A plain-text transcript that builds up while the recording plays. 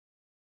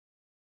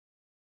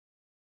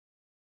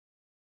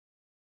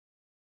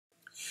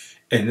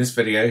In this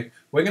video,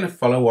 we're going to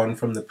follow on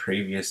from the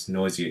previous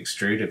Noisy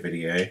Extruder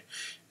video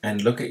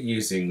and look at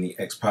using the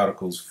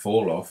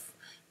xpFalloff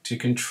to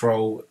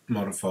control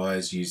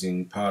modifiers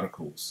using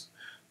particles.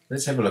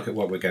 Let's have a look at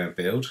what we're going to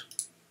build.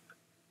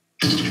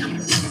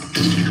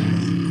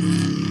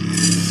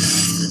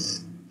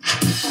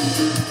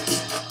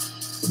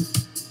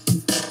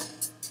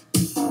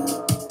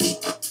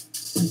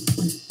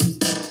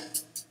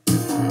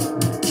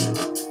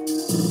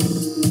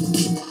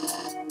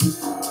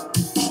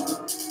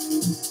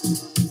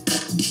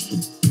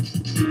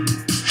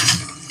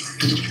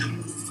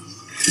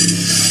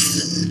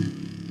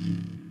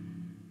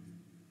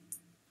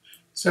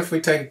 So if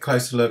we take a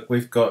closer look,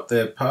 we've got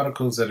the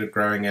particles that are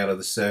growing out of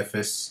the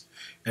surface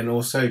and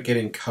also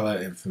getting colour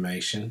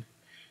information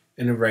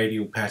in a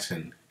radial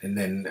pattern, and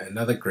then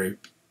another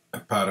group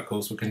of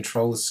particles will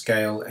control the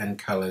scale and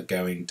colour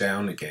going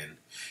down again,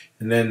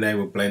 and then they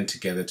will blend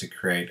together to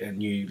create a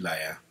new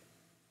layer.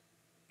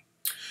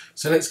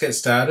 So let's get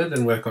started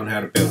and work on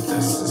how to build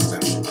this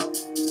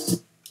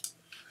system.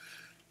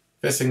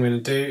 First thing we're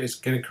going to do is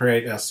going to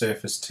create our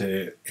surface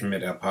to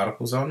emit our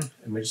particles on,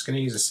 and we're just going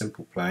to use a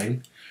simple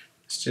plane.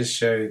 Let's just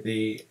show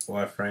the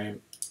wireframe.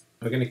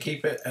 We're going to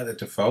keep it at the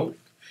default,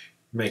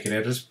 make it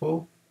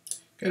editable,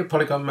 go to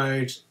polygon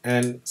mode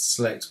and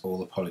select all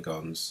the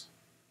polygons.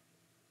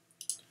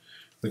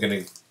 We're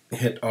going to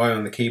hit I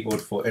on the keyboard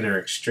for inner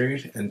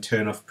extrude and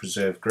turn off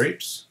preserve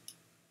groups.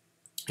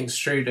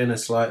 Extrude inner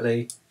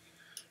slightly.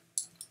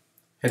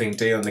 Hitting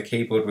D on the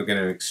keyboard, we're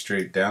going to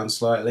extrude down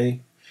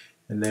slightly,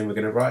 and then we're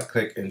going to right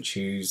click and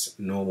choose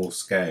normal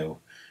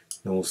scale.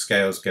 Normal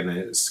scale is going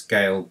to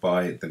scale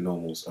by the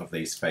normals of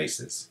these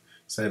faces,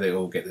 so they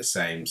all get the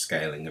same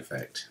scaling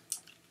effect.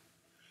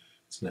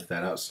 Let's lift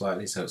that up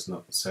slightly so it's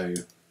not so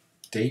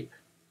deep.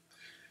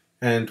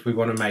 And we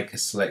want to make a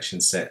selection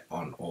set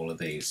on all of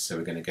these, so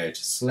we're going to go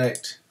to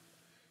select,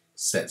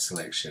 set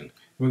selection.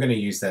 We're going to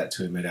use that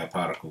to emit our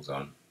particles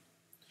on.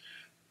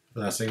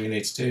 The last thing we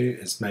need to do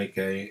is make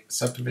a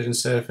subdivision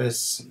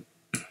surface,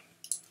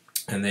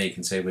 and there you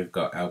can see we've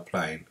got our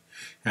plane.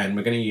 And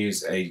we're going to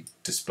use a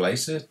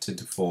displacer to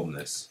deform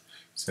this.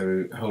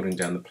 So holding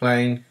down the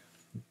plane,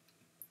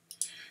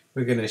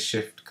 we're going to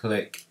shift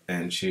click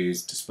and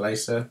choose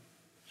displacer.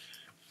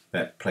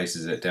 That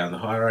places it down the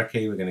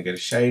hierarchy. We're going to go to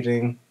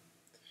shading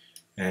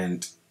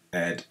and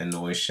add a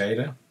noise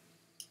shader.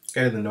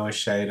 Go to the noise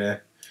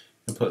shader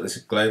and put this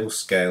global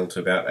scale to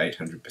about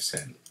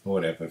 800% or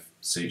whatever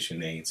suits your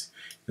needs.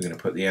 We're going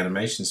to put the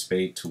animation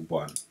speed to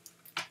 1.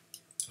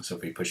 So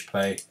if we push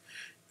play,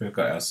 we've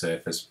got our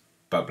surface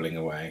bubbling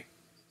away.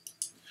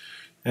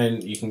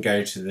 And you can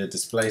go to the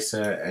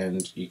displacer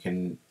and you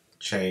can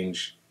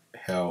change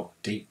how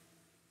deep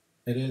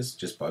it is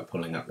just by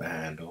pulling up the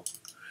handle.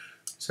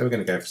 So we're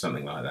going to go for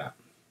something like that.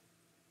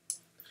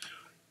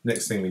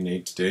 Next thing we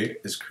need to do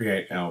is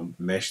create our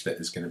mesh that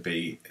is going to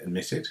be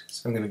emitted.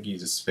 So I'm going to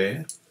use a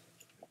sphere.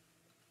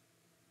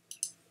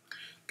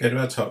 Go to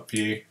our top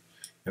view,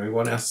 and we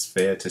want our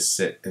sphere to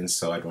sit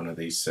inside one of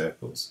these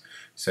circles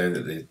so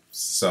that the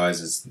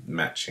size is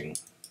matching.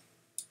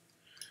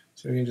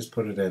 So we can just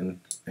put it in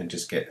and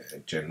just get a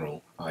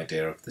general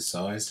idea of the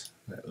size.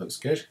 That looks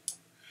good.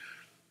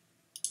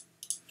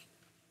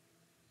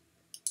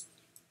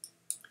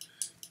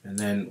 And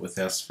then with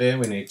our sphere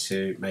we need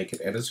to make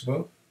it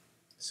editable.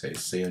 So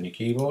C on your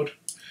keyboard.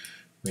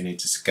 We need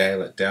to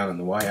scale it down on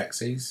the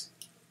y-axis.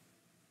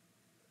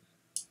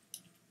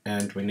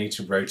 And we need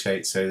to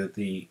rotate so that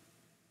the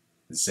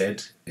Z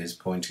is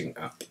pointing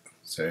up.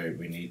 So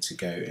we need to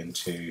go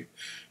into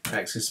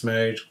axis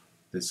mode.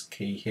 This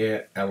key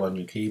here, L on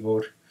your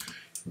keyboard,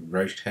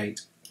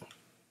 rotate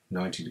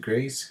 90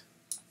 degrees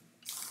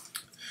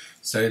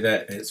so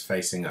that it's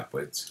facing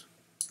upwards.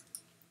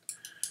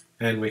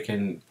 And we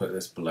can put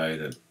this below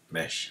the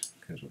mesh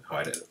because we'll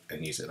hide it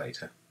and use it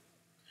later.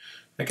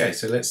 Okay,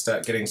 so let's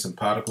start getting some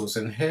particles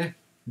in here.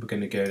 We're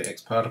going to go to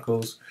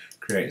xParticles,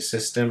 create a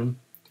system,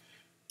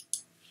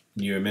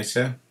 new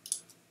emitter,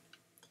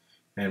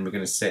 and we're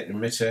going to set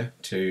emitter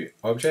to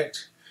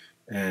object,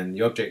 and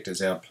the object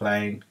is our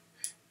plane.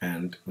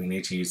 And we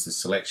need to use the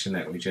selection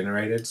that we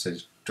generated, so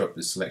drop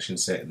the selection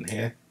set in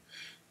here,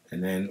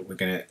 and then we're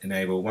going to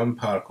enable 1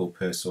 particle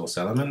per source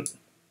element.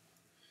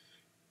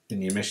 In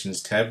the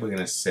emissions tab we're going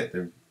to set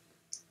the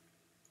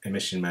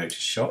emission mode to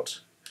shot,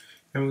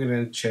 and we're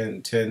going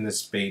to turn the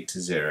speed to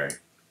 0.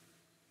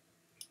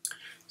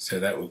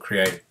 So that will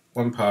create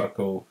 1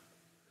 particle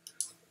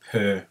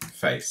per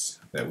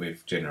face that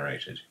we've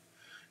generated.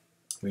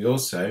 We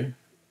also,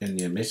 in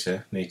the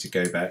emitter, need to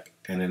go back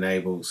and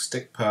enable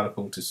stick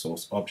particle to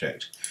source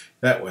object.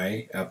 That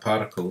way our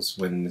particles,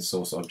 when the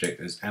source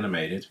object is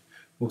animated,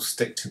 will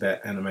stick to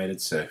that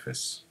animated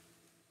surface.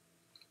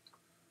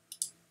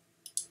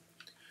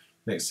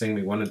 Next thing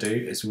we want to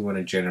do is we want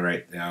to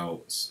generate our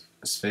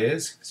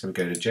spheres. So we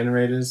go to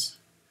generators,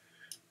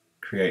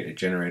 create a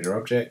generator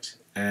object,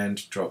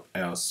 and drop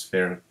our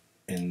sphere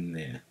in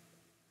there.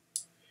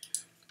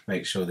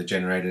 Make sure the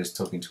generator is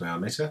talking to our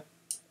emitter.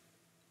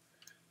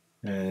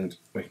 and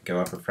we can go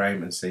up a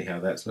frame and see how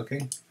that's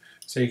looking.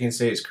 So you can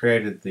see it's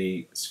created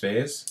the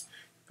spheres,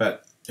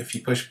 but if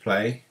you push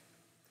play,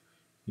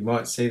 you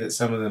might see that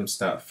some of them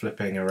start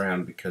flipping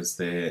around because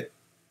they're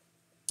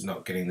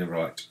not getting the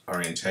right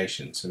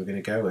orientation. So we're going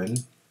to go in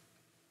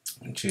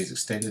and choose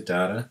extended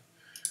data,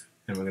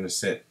 and we're going to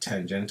set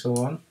tangential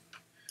on,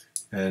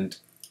 and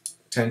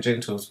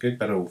tangential is good,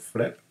 but it will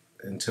flip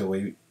until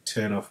we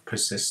turn off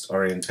persist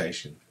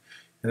orientation,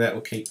 and that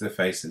will keep the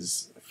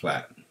faces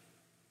flat.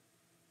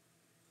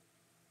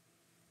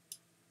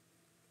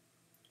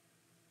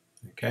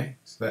 Okay,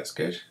 so that's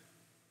good.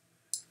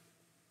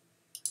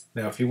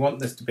 Now if you want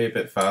this to be a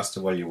bit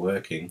faster while you're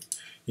working,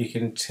 you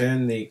can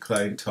turn the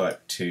clone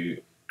type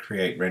to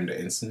create render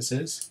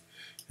instances,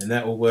 and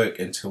that will work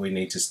until we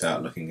need to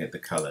start looking at the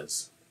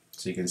colors,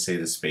 so you can see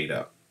the speed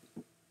up.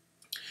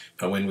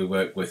 But when we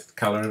work with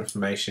color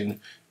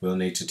information, we'll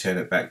need to turn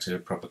it back to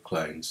proper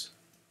clones.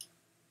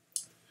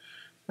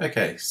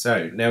 Okay,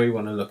 so now we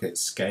want to look at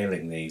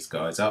scaling these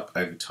guys up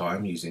over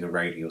time using a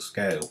radial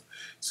scale.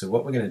 So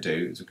what we're going to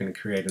do is we're going to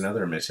create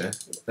another emitter.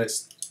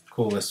 Let's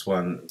call this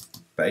one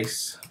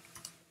base.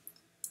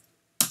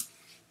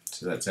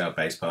 So that's our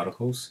base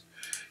particles.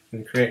 We're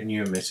going to create a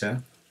new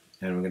emitter,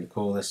 and we're going to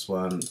call this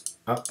one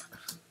up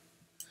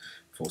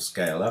for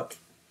scale up.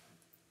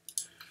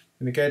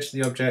 I'm going to go to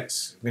the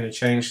objects. I'm going to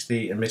change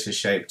the emitter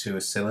shape to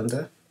a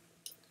cylinder,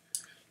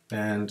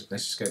 and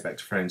let's just go back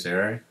to frame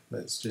 0.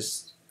 Let's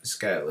just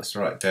scale this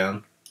right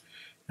down,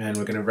 and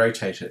we're going to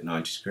rotate it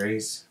 90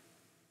 degrees.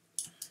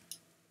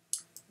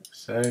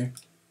 So,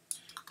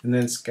 and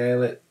then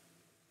scale it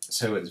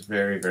so it's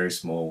very, very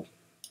small,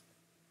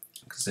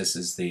 because this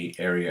is the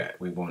area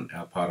we want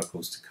our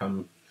particles to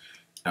come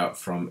out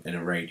from in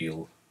a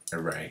radial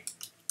array.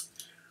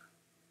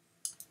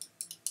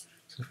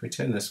 So if we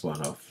turn this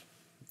one off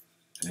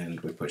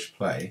and we push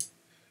play,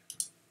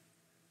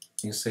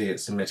 you can see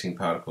it's emitting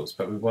particles,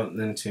 but we want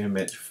them to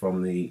emit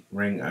from the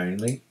ring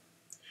only,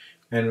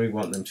 and we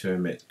want them to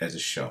emit as a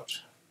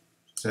shot.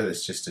 So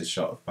it's just a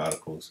shot of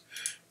particles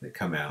that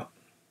come out.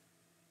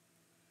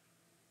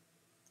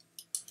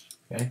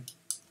 Okay,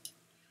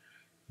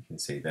 you can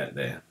see that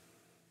there.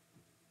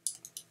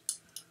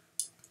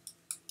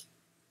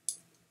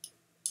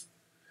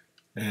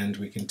 And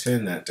we can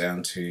turn that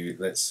down to,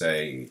 let's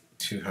say,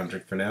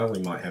 200 for now. We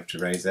might have to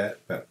raise that,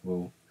 but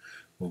we'll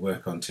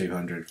work on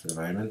 200 for the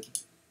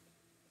moment.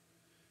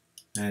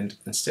 And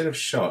instead of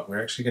shot,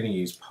 we're actually going to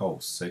use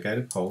pulse. So go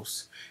to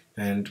pulse,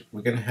 and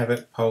we're going to have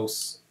it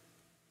pulse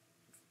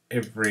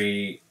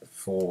every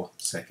 4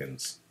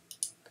 seconds.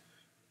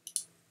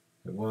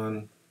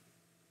 1,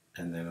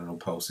 and then it'll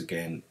pulse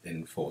again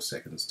in 4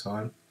 seconds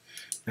time.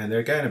 And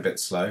they're going a bit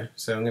slow,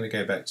 so I'm going to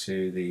go back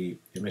to the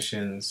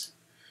emissions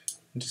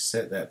and just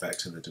set that back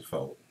to the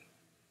default.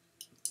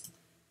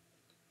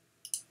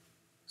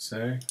 So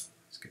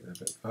let's get that a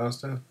bit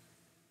faster.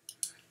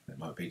 That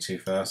might be too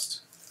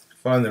fast.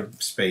 Find the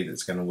speed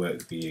that's going to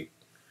work for you.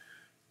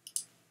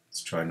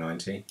 Let's try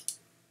 90.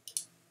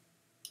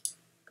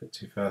 A bit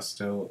too fast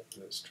still.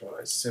 Let's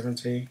try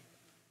 70.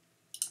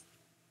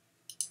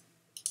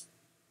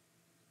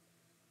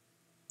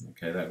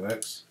 Okay, that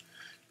works.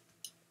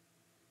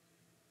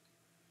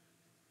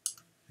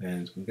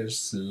 And I'm going to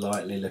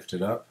slightly lift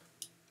it up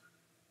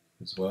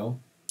as well.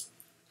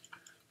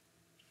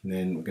 And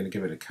then we're going to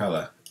give it a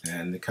color,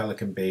 and the color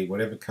can be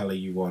whatever color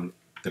you want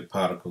the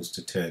particles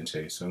to turn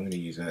to. So I'm going to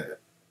use an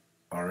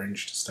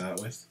orange to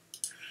start with.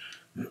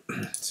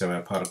 So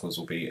our particles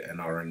will be an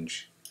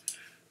orange.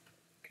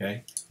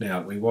 Okay,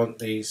 now we want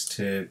these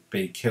to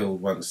be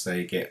killed once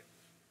they get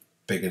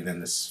bigger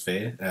than the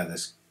sphere,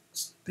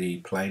 the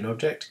plane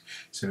object.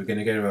 So we're going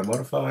to go to our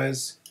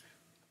modifiers,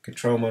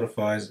 control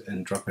modifiers,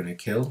 and drop in a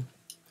kill,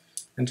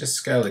 and just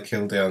scale the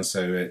kill down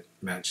so it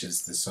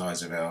matches the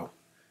size of our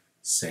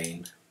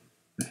scene.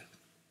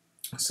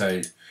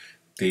 So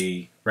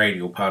the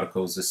radial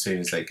particles, as soon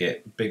as they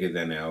get bigger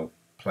than our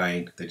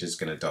plane, they're just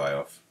going to die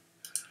off.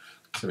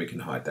 So we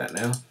can hide that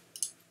now.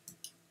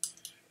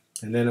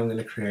 And then I'm going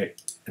to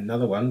create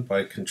another one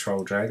by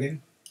control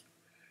dragging,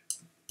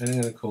 and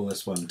I'm going to call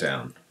this one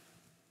down.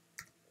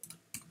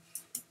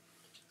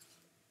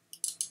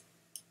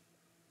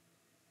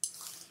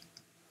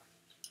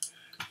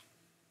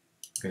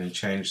 I'm going to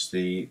change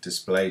the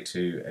display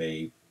to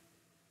a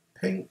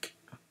pink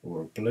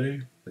or a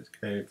blue. Let's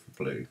go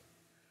for blue.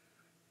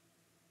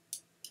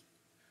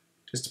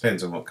 Just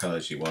depends on what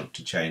colors you want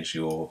to change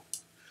your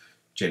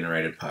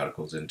generated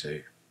particles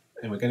into.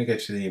 And we're going to go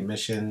to the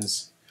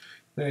emissions.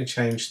 I'm going to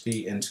change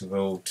the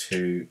interval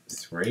to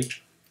 3.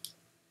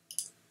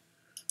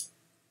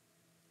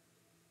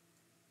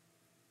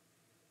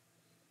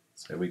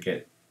 So we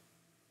get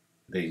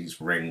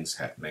these rings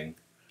happening,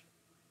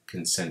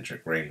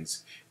 concentric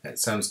rings. At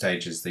some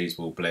stages these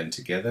will blend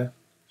together,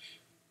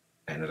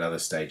 and at other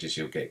stages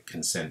you'll get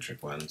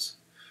concentric ones.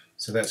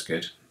 So that's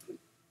good.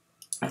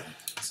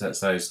 So that's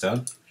those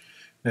done.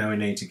 Now we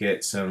need to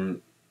get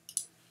some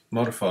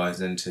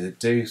modifiers in to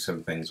do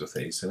some things with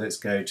these. So let's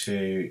go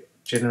to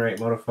generate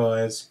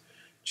modifiers,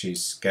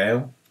 choose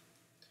scale,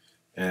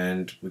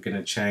 and we're going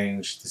to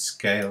change the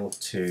scale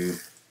to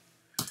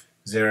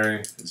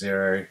 0,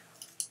 0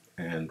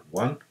 and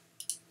 1,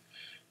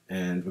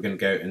 and we're going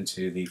to go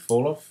into the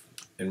fall off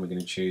and we're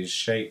going to choose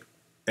shape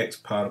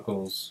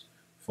xParticles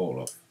fall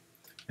off,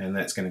 and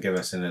that's going to give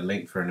us a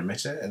link for an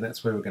emitter, and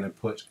that's where we're going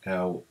to put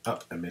our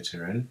up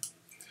emitter in.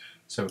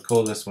 So we'll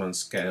call this one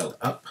scale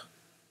up.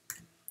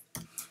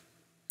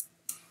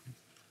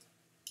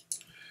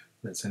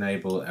 Let's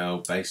enable our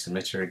base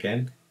emitter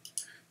again.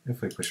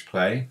 If we push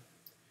play,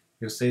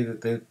 you'll see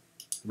that the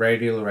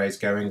radial array is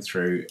going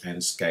through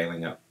and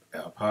scaling up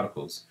our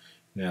particles.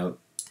 Now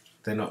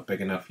they're not big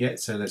enough yet,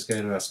 so let's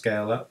go to our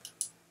scale up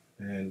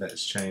and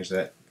let's change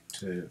that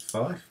to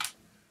 5.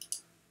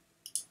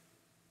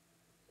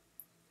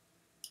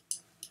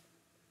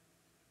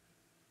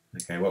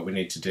 Okay, what we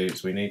need to do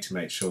is we need to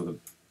make sure that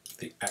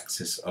the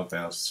axis of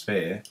our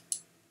sphere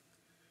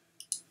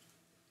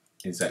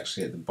is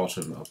actually at the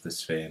bottom of the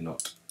sphere,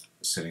 not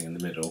sitting in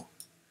the middle.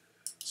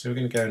 So we're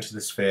going to go into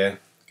the sphere,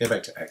 go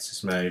back to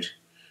axis mode,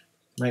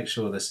 make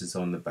sure this is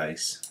on the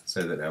base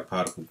so that our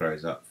particle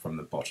grows up from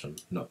the bottom,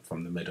 not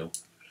from the middle.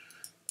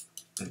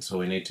 That's all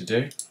we need to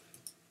do.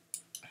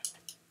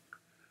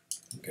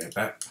 Go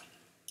back,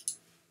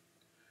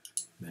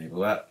 enable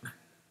that.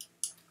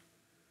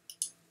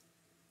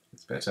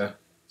 It's better.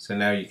 So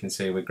now you can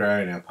see we're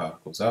growing our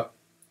particles up,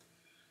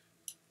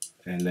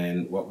 and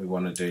then what we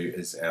want to do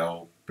is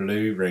our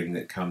blue ring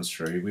that comes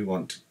through, we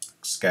want to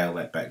scale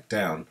that back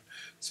down.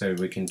 So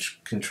we can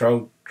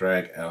control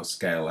drag our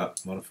scale up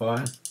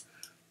modifier,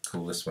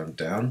 call this one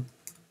down.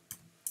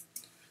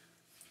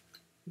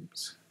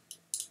 Oops.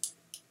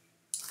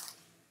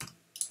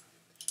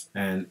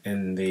 And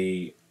in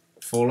the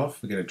fall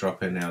off we're going to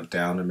drop in our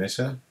down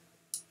emitter,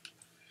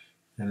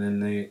 and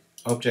in the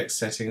object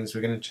settings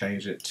we're going to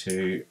change it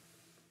to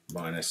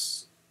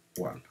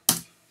 -1.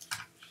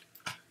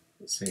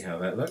 Let's see how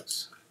that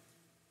looks.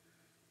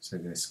 So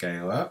we're going to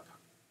scale up,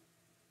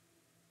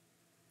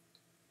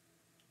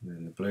 and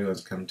then the blue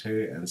ones come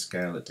to and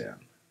scale it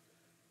down.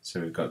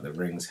 So we've got the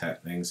rings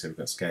happening, so we've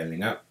got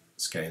scaling up,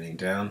 scaling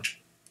down.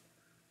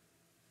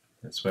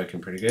 That's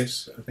working pretty good.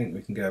 I think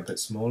we can go a bit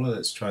smaller.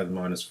 Let's try the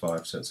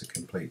 -5, so it's a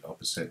complete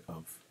opposite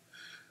of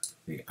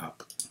the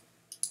up.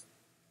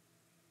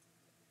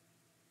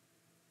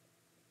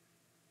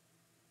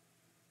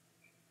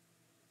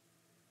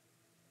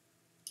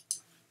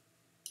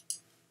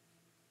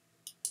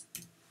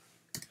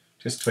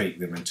 Just tweak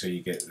them until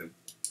you get the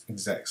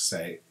exact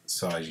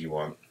size you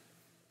want.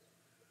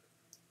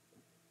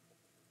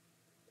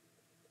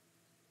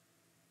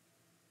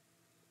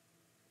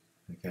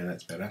 Okay,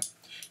 that's better.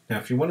 Now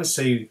if you want to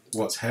see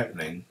what's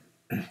happening,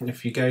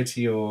 if you go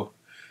to your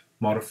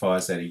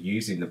modifiers that are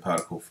using the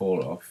particle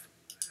fall off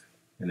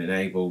and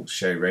enable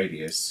show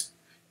radius,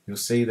 you'll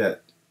see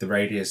that the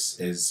radius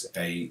is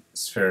a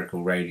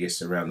spherical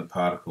radius around the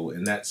particle,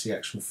 and that's the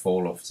actual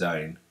fall off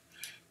zone.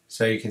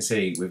 So you can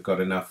see we've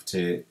got enough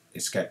to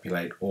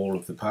escapulate all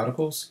of the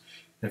particles.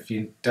 If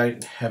you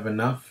don't have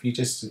enough, you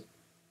just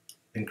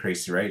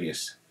increase the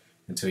radius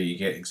until you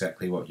get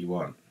exactly what you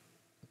want.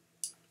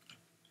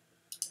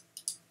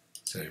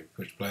 So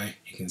push play,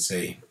 you can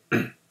see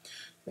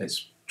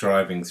it's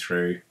driving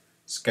through,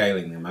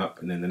 scaling them up,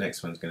 and then the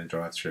next one's going to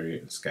drive through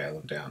and scale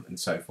them down, and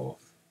so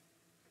forth.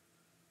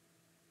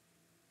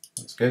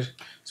 That's good.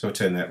 So we'll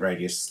turn that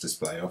radius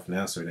display off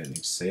now so we don't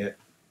need to see it.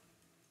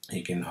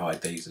 You can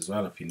hide these as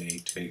well if you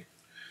need to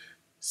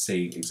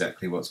see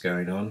exactly what's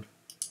going on.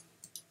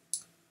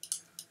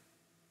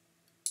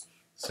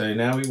 So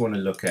now we want to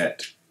look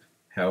at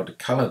how to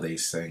colour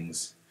these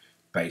things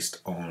based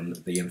on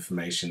the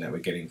information that we're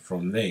getting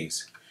from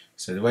these.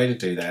 So the way to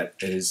do that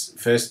is,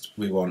 first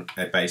we want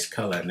a base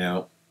colour.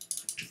 Now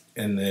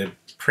in the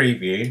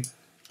preview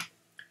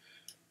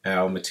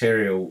our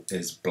material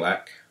is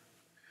black,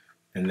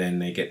 and then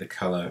they get the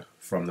colour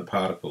from the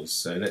particles.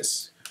 So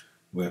let's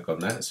work on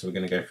that. So we're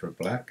going to go for a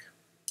black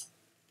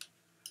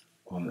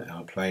on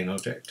our plane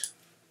object,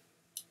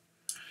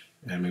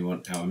 and we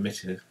want our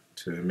emitter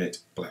to emit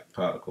black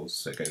particles.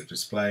 So go to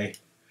display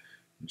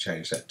and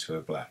change that to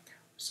a black.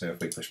 So if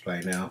we push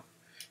play now,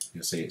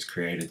 you'll see it's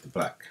created the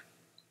black.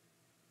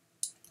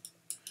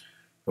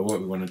 But what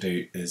we want to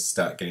do is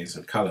start getting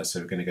some colour. So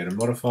we're going to go to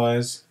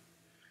modifiers,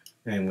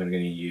 and we're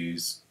going to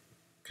use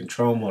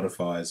control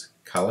modifiers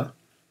colour,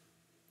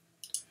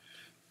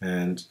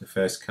 and the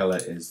first colour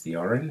is the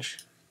orange,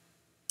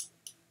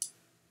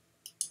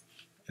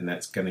 and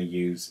that's going to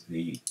use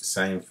the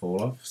same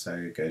fall off.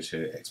 So go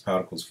to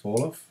xParticles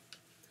fall off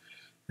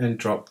and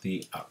drop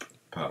the up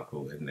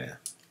particle in there.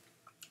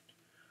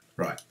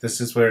 Right, this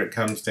is where it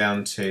comes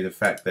down to the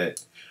fact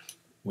that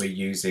we're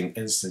using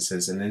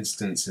instances, and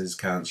instances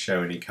can't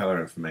show any colour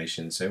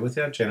information. So with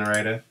our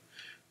generator,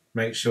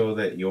 make sure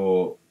that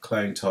your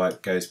clone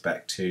type goes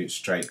back to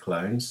straight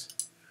clones,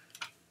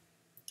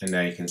 and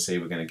now you can see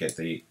we're going to get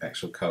the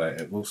actual colour.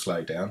 It will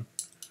slow down,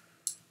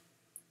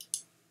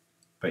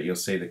 but you'll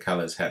see the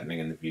colours happening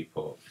in the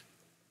viewport.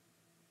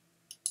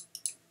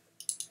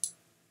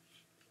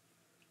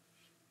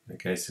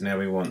 Okay, so now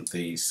we want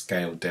the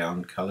scaled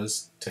down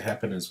colours to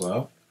happen as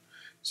well.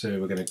 So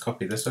we're going to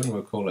copy this one,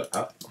 we'll call it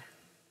up,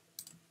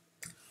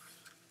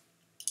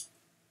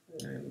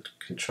 and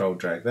control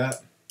drag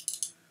that,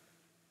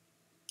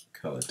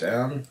 colour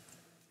down,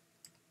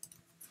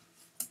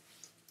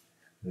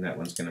 and that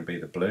one's going to be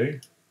the blue.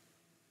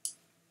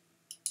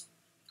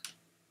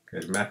 Go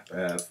to map,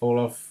 fall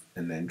off,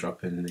 and then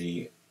drop in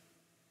the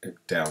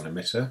down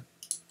emitter.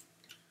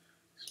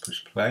 Just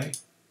push play.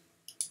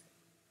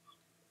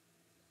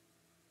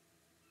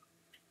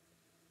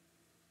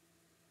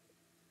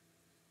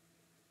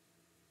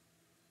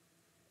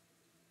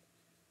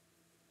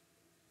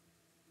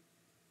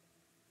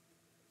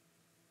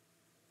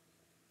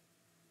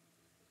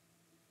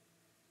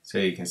 So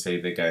you can see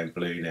they're going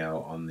blue now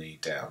on the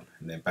down,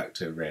 and then back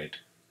to red.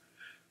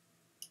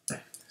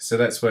 So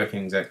that's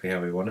working exactly how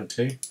we want it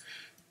to.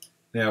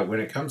 Now when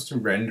it comes to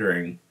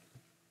rendering,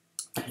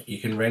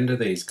 you can render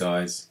these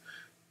guys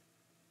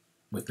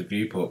with the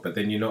viewport, but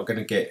then you're not going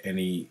to get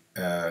any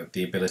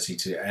the ability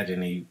to add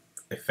any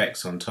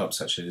effects on top,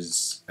 such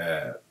as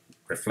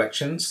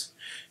reflections.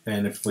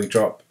 And if we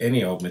drop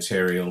any old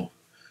material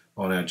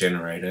on our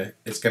generator,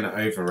 it's going to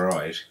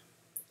override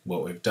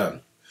what we've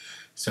done.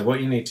 So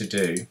what you need to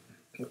do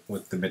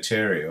with the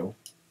material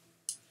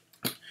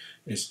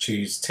is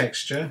choose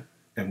texture,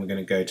 and we're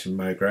going to go to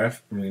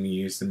MoGraph, and we're going to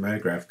use the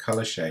MoGraph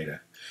color shader.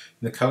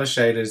 And the color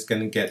shader is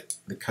going to get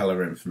the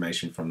color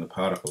information from the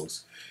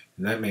particles,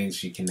 and that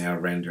means you can now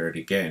render it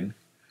again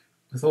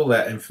with all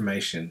that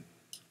information,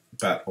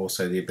 but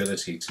also the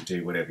ability to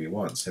do whatever you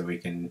want. So we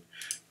can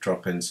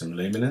drop in some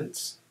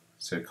luminance,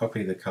 so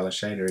copy the color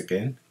shader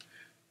again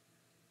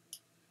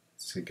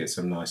to get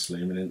some nice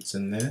luminance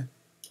in there.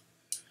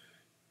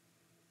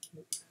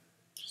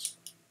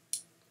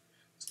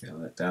 Scale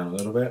that down a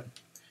little bit,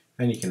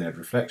 and you can add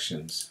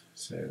reflections.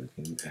 So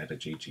we can add a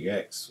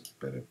GGX with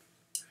a bit of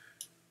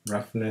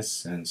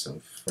roughness and some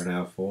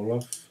Fresnel fall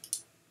off.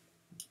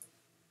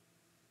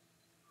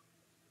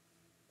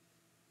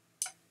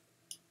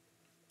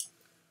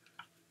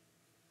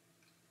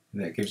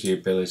 And that gives you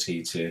the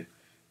ability to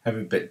have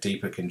a bit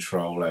deeper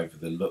control over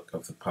the look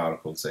of the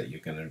particles that you're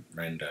going to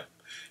render.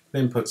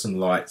 Then put some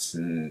lights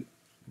and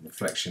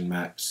reflection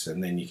maps,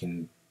 and then you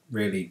can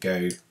really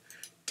go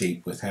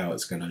deep with how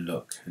it's going to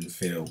look and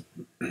feel.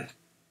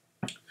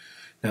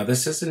 Now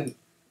this isn't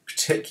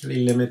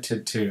particularly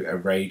limited to a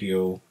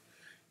radial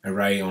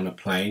array on a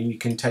plane. You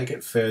can take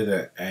it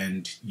further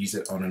and use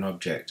it on an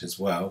object as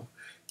well.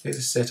 Here's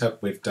a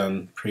setup we've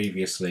done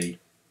previously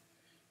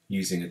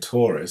using a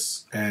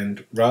torus,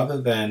 and rather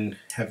than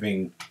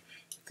having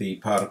the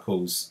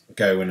particles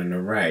go in an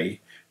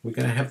array, we're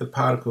going to have the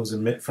particles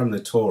emit from the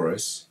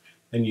torus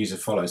and use a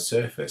follow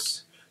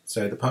surface.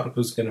 So the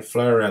particles are going to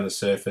flow around the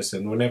surface,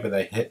 and whenever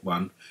they hit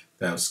one,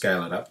 they'll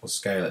scale it up or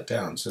scale it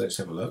down. So let's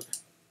have a look.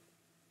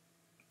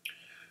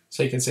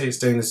 So you can see it's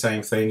doing the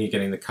same thing. You're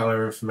getting the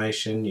color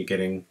information, you're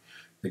getting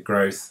the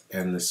growth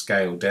and the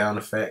scale down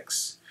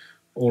effects,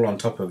 all on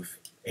top of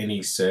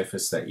any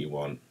surface that you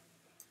want.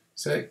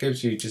 So it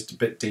gives you just a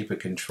bit deeper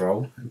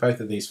control, and both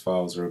of these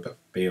files will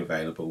be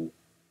available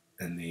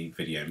in the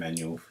video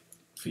manual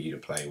for you to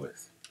play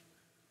with.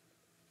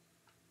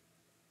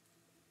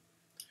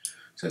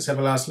 So let's have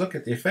a last look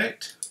at the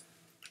effect.